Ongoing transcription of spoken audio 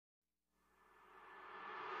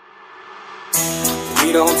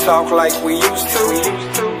We don't talk like we used to.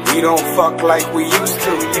 We don't fuck like we used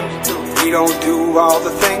to. We don't do all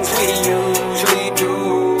the things we usually do.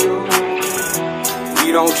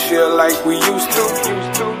 We don't chill like we used to.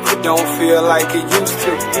 It don't feel like it used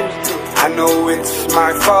to. I know it's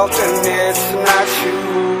my fault and it's not you.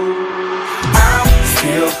 I'm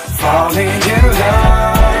still falling in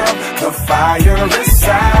love. The fire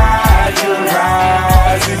inside your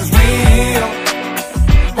eyes is real.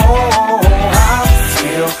 Oh, I'm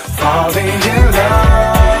still falling in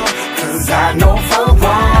love, 'cause I know for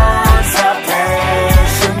once how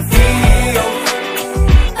passion feels.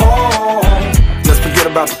 Oh, let's forget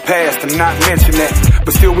about the past and not mention that.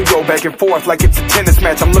 But still we go back and forth like it's a tennis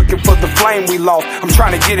match. I'm looking for the flame we lost, I'm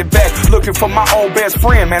trying to get it back. Looking for my old best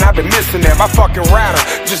friend, man, I've been missing that. My fucking rider,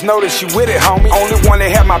 just know that she with it, homie. Only one that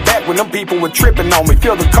had my back when them people were tripping on me.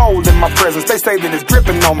 Feel the cold in my presence, they say that it's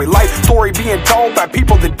dripping on me. Life story being told by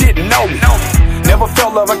people that didn't know me. Never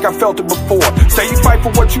felt love like I felt it before. Say you fight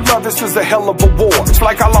for what you love, this is a hell of a war. It's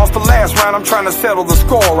like I lost the last round, I'm trying to settle the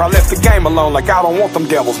score. I left the game alone like I don't want them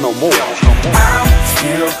devils no more. I'm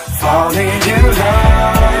still falling in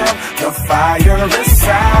love. The fire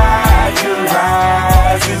inside your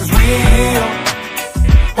eyes is real.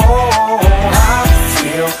 Oh, I'm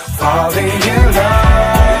still falling in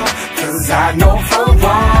love, 'cause I know for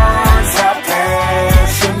once how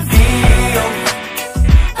passion feels.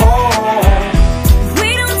 Oh, we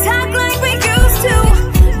don't talk like we used to.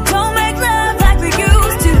 Don't make love like we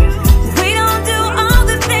used to. We don't do all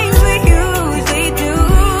the things we usually do.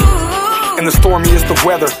 in the stormiest of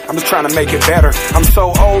weather, I'm just trying to make it better. I'm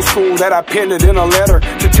so old school that I penned it in a letter.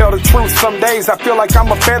 To tell the truth, some days I feel like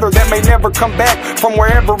I'm a feather that may never come back from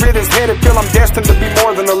wherever it is headed. Feel I'm destined to be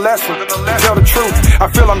more than a lesson. To tell the truth, I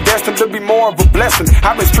feel I'm destined to be more of a blessing.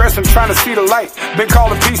 I've been stressing, trying to see the light. Been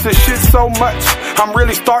called a piece of shit so much, I'm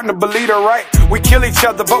really starting to believe her right. We kill each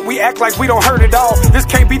other, but we act like we don't hurt it all. This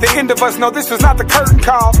can't be the end of us, no, this is not the curtain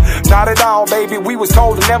call. Not at all, baby, we was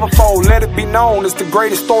told to never fold. Let it be known, it's the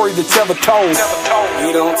greatest story that's ever told.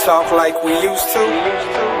 We don't talk like we used to.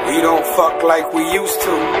 We don't fuck like we used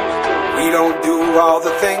to. We don't do all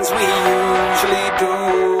the things we usually do.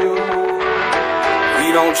 We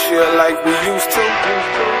don't chill like we used to.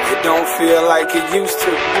 It don't feel like it used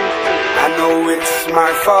to. I know it's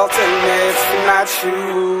my fault and it's not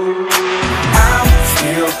you. I'm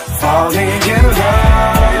still falling in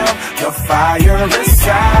love. The fire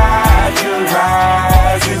inside your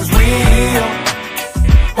eyes is real.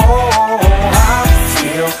 Oh, I'm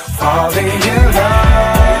still falling in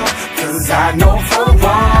love, 'cause I know for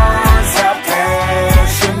once